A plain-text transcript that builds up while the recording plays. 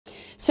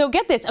So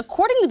get this,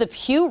 according to the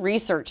Pew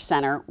Research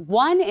Center,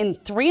 1 in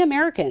 3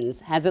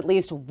 Americans has at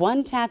least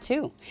one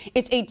tattoo.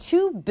 It's a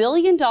 $2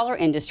 billion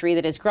industry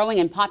that is growing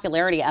in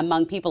popularity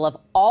among people of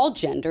all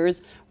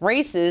genders,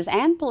 races,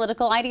 and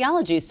political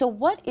ideologies. So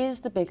what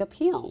is the big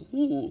appeal?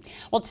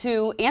 Well,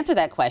 to answer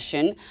that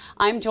question,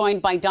 I'm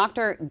joined by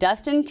Dr.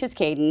 Dustin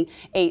Kiskaddon,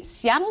 a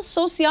Seattle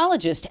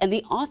sociologist and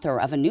the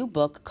author of a new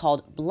book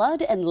called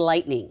Blood and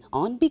Lightning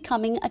on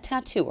Becoming a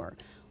Tattooer.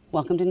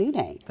 Welcome to New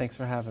Day. Thanks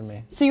for having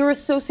me. So you're a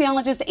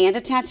sociologist and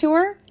a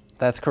tattooer?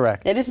 That's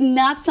correct. That is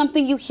not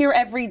something you hear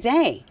every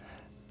day.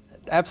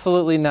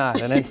 Absolutely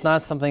not, and it's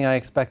not something I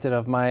expected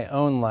of my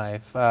own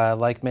life.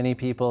 Like many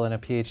people in a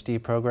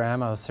PhD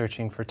program, I was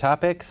searching for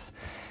topics,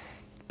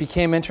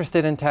 became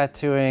interested in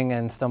tattooing,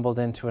 and stumbled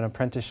into an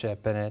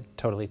apprenticeship, and it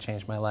totally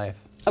changed my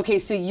life. Okay,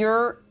 so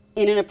you're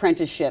in an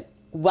apprenticeship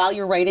while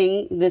you're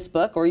writing this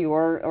book or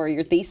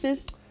your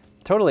thesis?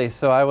 Totally.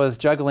 So I was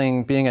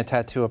juggling being a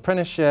tattoo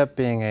apprenticeship,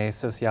 being a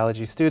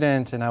sociology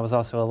student, and I was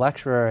also a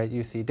lecturer at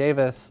UC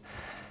Davis.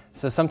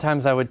 So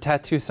sometimes I would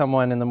tattoo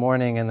someone in the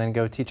morning and then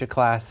go teach a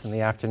class in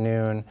the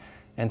afternoon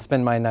and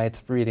spend my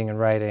nights reading and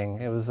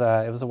writing. It was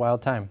a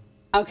wild time.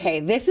 Okay,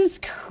 this is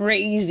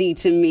crazy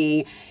to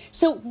me.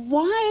 So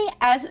why,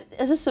 as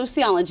a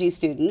sociology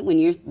student, when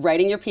you're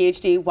writing your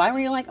PhD, why were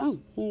you like, oh,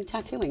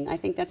 tattooing? I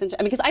think that's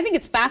interesting. Because I think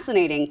it's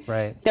fascinating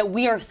that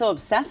we are so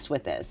obsessed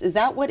with this. Is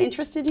that what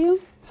interested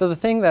you? So the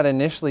thing that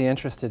initially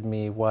interested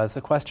me was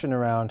a question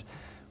around,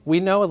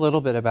 we know a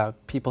little bit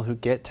about people who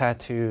get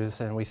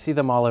tattoos, and we see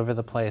them all over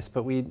the place,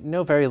 but we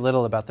know very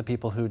little about the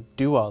people who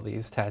do all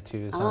these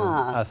tattoos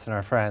on us and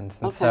our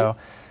friends. And so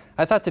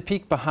I thought to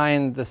peek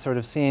behind the sort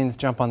of scenes,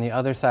 jump on the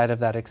other side of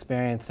that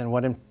experience, and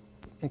what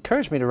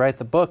encouraged me to write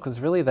the book was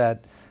really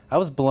that I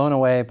was blown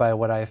away by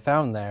what I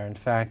found there. In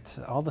fact,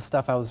 all the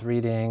stuff I was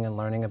reading and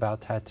learning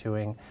about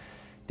tattooing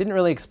didn't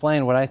really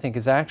explain what I think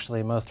is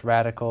actually most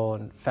radical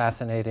and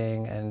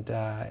fascinating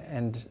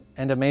and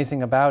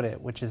amazing about it,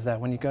 which is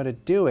that when you go to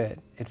do it,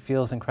 it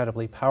feels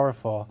incredibly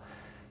powerful.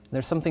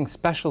 There's something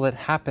special that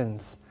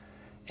happens.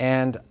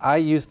 And I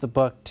used the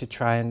book to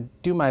try and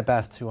do my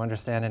best to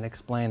understand and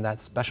explain that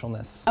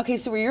specialness. Okay,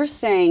 so what you're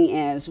saying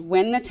is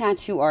when the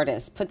tattoo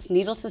artist puts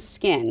needle to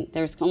skin,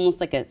 there's almost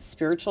like a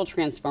spiritual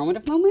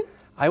transformative moment?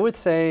 I would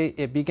say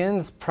it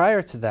begins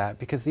prior to that,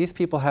 because these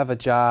people have a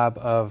job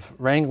of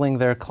wrangling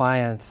their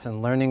clients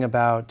and learning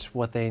about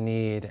what they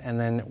need and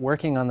then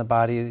working on the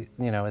body,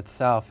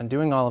 itself and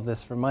doing all of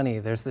this for money.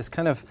 There's this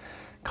kind of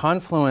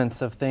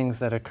confluence of things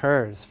that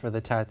occurs for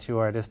the tattoo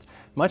artist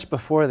much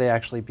before they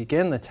actually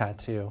begin the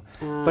tattoo.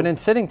 But in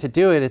sitting to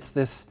do it, it's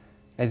this,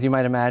 as you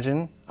might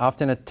imagine,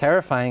 often a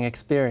terrifying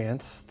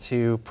experience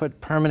to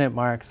put permanent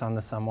marks on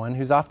someone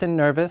who's often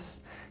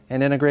nervous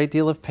and in a great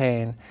deal of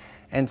pain.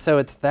 And so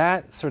it's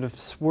that sort of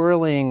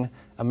swirling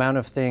amount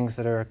of things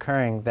that are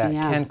occurring that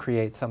can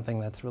create something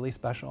that's really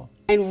special.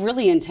 And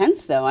really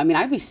intense, though. I mean,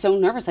 I'd be so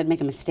nervous I'd make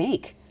a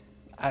mistake.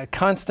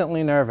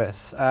 Constantly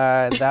nervous.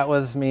 That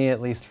was me,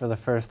 at least for the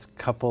first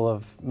couple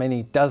of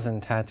many dozen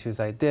tattoos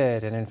I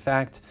did. And in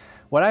fact,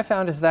 what I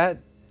found is that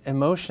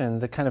emotion,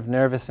 the kind of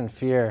nervous and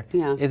fear,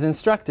 is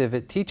instructive.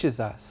 It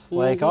teaches us,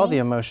 like all the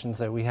emotions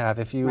that we have.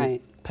 If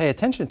you pay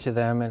attention to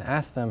them and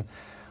ask them,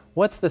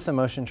 what's this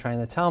emotion trying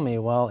to tell me?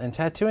 Well, in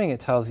tattooing, it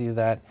tells you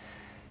that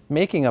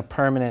making a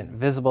permanent,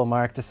 visible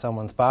mark to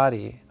someone's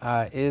body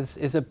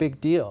is a big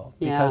deal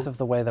because of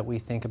the way that we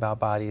think about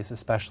bodies,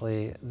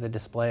 especially the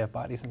display of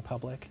bodies in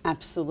public.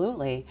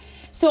 Absolutely.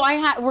 So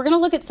we're going to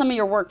look at some of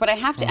your work, but I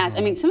have to ask,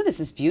 I mean, some of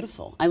this is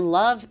beautiful. I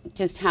love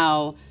just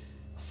how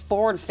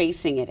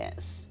forward-facing it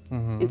is.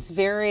 It's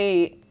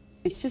very,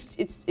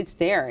 it's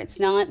there. It's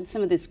not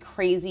some of this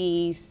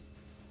crazy,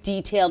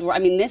 detailed work. I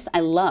mean, this I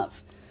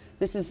love.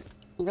 This is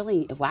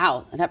really,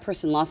 wow, that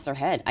person lost their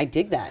head. I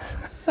dig that.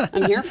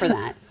 I'm here for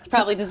that.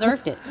 Probably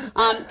deserved it.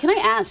 Can I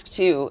ask,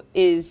 too,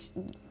 is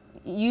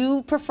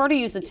you prefer to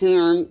use the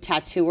term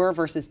tattooer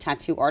versus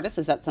tattoo artist?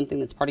 Is that something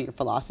that's part of your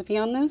philosophy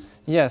on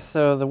this? Yes,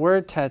 so the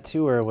word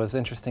tattooer was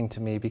interesting to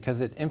me because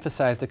it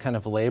emphasized a kind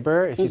of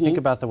labor. If you think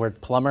about the word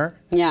plumber,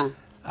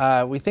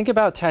 we think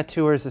about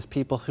tattooers as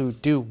people who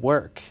do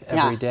work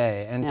every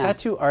day. And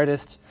tattoo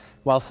artists,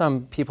 while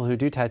some people who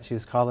do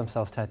tattoos call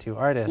themselves tattoo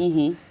artists,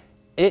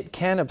 it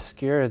can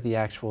obscure the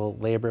actual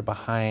labor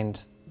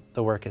behind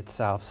the work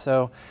itself.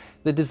 So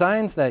the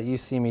designs that you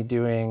see me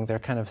doing, they're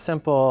kind of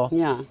simple.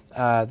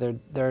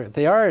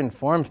 They are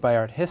informed by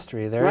art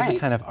history. There is a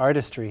kind of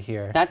artistry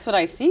here. That's what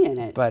I see in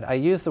it. But I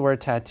use the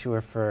word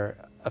tattooer for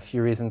a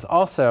few reasons.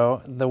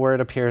 Also, the word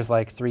appears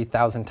like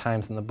 3,000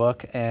 times in the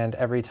book, and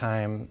every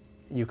time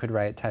you could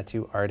write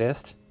tattoo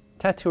artist.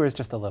 Tattooer is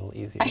just a little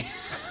easier.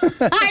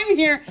 I'm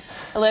here.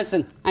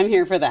 Listen, I'm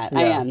here for that.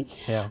 I am.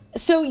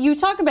 So you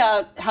talk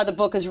about how the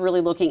book is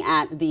really looking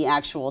at the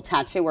actual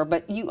tattooer,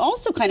 but you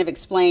also kind of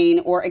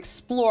explain, or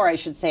explore, I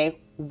should say,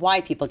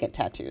 why people get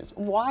tattoos.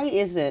 Why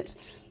is it,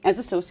 as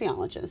a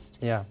sociologist,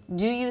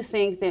 do you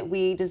think that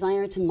we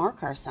desire to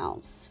mark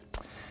ourselves?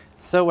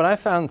 So what I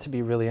found to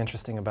be really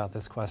interesting about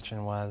this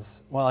question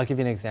was, well, I'll give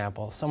you an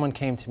example. Someone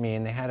came to me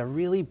and they had a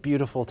really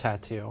beautiful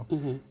tattoo.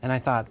 And I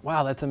thought,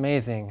 wow, that's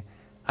amazing.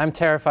 I'm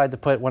terrified to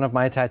put one of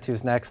my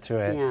tattoos next to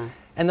it. Yeah.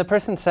 And the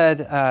person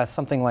said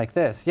something like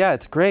this, yeah,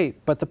 it's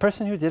great, but the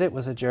person who did it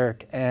was a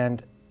jerk,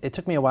 and it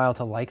took me a while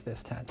to like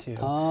this tattoo.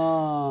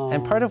 Oh.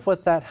 And part of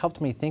what that helped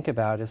me think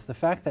about is the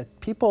fact that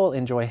people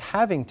enjoy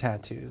having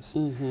tattoos,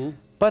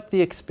 but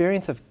the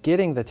experience of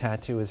getting the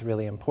tattoo is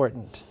really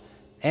important.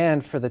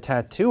 And for the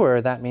tattooer,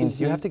 that means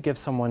you have to give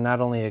someone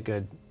not only a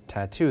good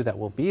tattoo that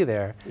will be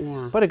there,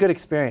 but a good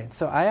experience.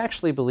 So I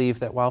actually believe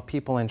that while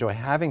people enjoy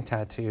having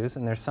tattoos,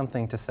 and there's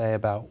something to say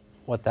about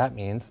what that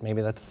means,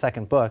 maybe that's the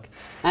second book.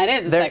 That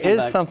is the second book.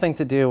 There is something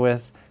to do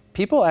with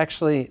people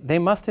actually, they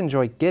must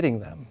enjoy getting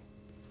them.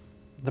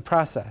 The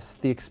process,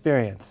 the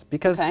experience,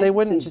 because they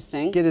wouldn't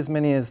get as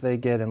many as they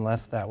get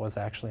unless that was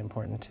actually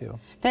important too.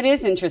 That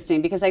is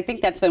interesting, because I think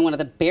that's been one of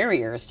the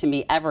barriers to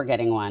me ever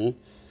getting one.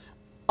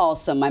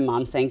 Also, my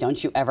mom saying,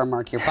 don't you ever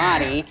mark your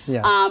body.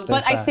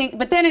 But I think,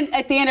 but then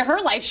at the end of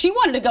her life, she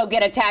wanted to go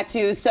get a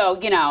tattoo, so,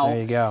 you know.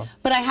 There you go.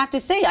 But I have to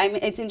say,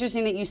 it's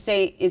interesting that you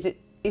say, is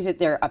it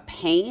there a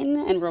pain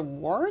and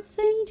reward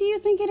thing, do you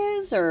think it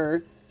is,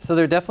 or? So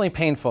they're definitely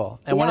painful.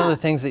 And one of the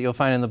things that you'll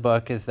find in the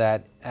book is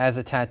that as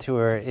a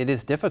tattooer, it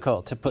is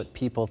difficult to put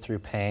people through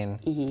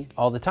pain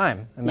all the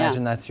time.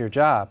 Imagine that's your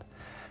job.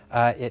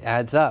 It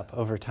adds up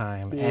over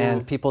time.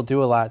 And people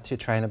do a lot to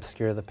try and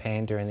obscure the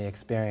pain during the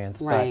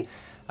experience. Right.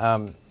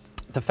 But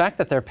the fact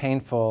that they're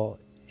painful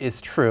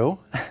is true.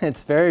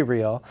 It's very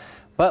real.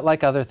 But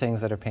like other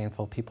things that are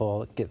painful,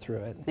 people get through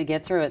it. They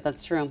get through it,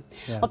 that's true.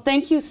 Yeah. Well,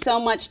 thank you so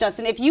much,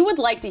 Dustin. If you would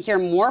like to hear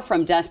more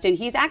from Dustin,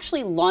 he's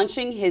actually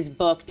launching his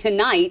book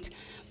tonight,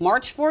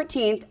 March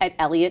 14th at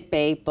Elliott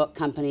Bay Book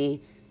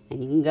Company.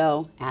 And you can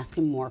go ask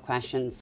him more questions.